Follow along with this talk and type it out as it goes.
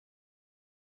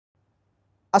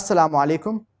Assalamu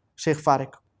alaikum, Shaikh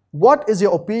Fariq. What is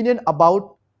your opinion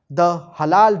about the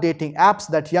halal dating apps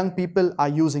that young people are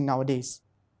using nowadays?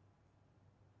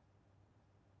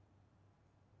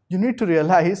 You need to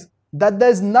realize that there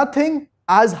is nothing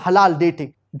as halal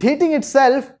dating. Dating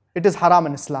itself, it is haram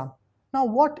in Islam. Now,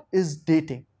 what is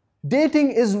dating?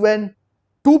 Dating is when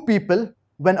two people,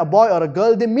 when a boy or a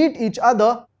girl, they meet each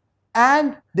other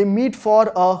and they meet for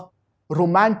a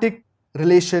romantic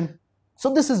relation.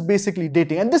 So this is basically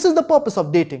dating, and this is the purpose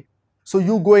of dating. So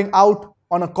you going out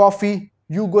on a coffee,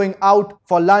 you going out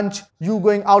for lunch, you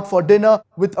going out for dinner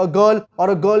with a girl,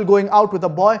 or a girl going out with a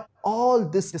boy, all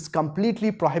this is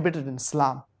completely prohibited in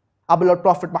Islam. Our beloved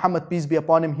Prophet Muhammad, peace be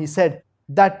upon him, he said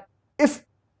that if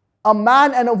a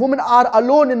man and a woman are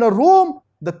alone in a room,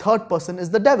 the third person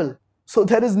is the devil. So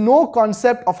there is no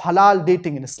concept of halal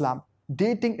dating in Islam.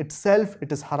 Dating itself,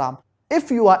 it is haram. If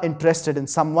you are interested in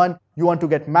someone, you want to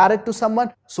get married to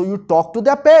someone, so you talk to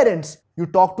their parents, you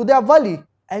talk to their wali,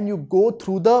 and you go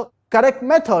through the correct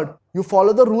method. You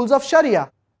follow the rules of Sharia.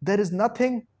 There is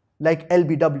nothing like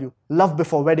LBW, love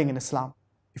before wedding in Islam.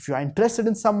 If you are interested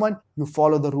in someone, you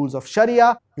follow the rules of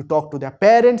Sharia, you talk to their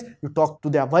parents, you talk to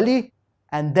their wali,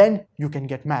 and then you can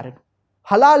get married.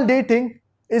 Halal dating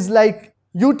is like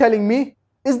you telling me,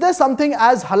 is there something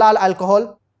as halal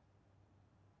alcohol?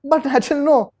 But natural,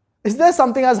 no. Is there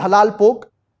something as halal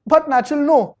pork? But natural,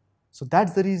 no. So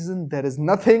that's the reason there is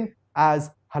nothing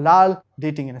as halal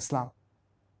dating in Islam.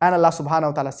 And Allah subhanahu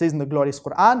wa ta'ala says in the glorious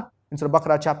Quran, in Surah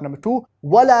Baqarah chapter number 2,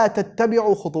 وَلَا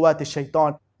تَتَّبِعُوا خُطُوَاتِ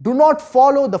الشَّيْطَانِ. Do not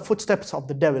follow the footsteps of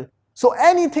the devil. So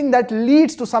anything that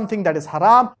leads to something that is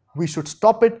haram, we should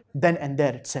stop it then and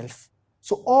there itself.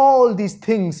 So all these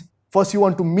things, first you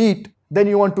want to meet, then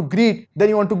you want to greet, then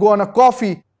you want to go on a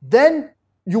coffee, then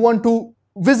you want to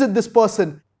visit this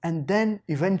person, and then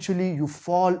eventually you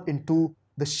fall into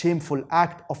the shameful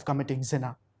act of committing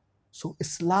zina. So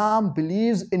Islam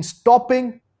believes in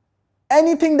stopping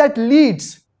anything that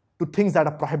leads to things that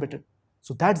are prohibited.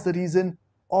 So that's the reason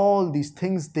all these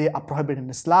things, they are prohibited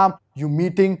in Islam. You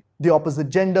meeting the opposite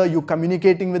gender, you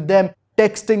communicating with them,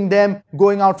 texting them,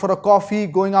 going out for a coffee,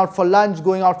 going out for lunch,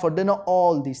 going out for dinner,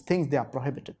 all these things, they are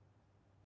prohibited.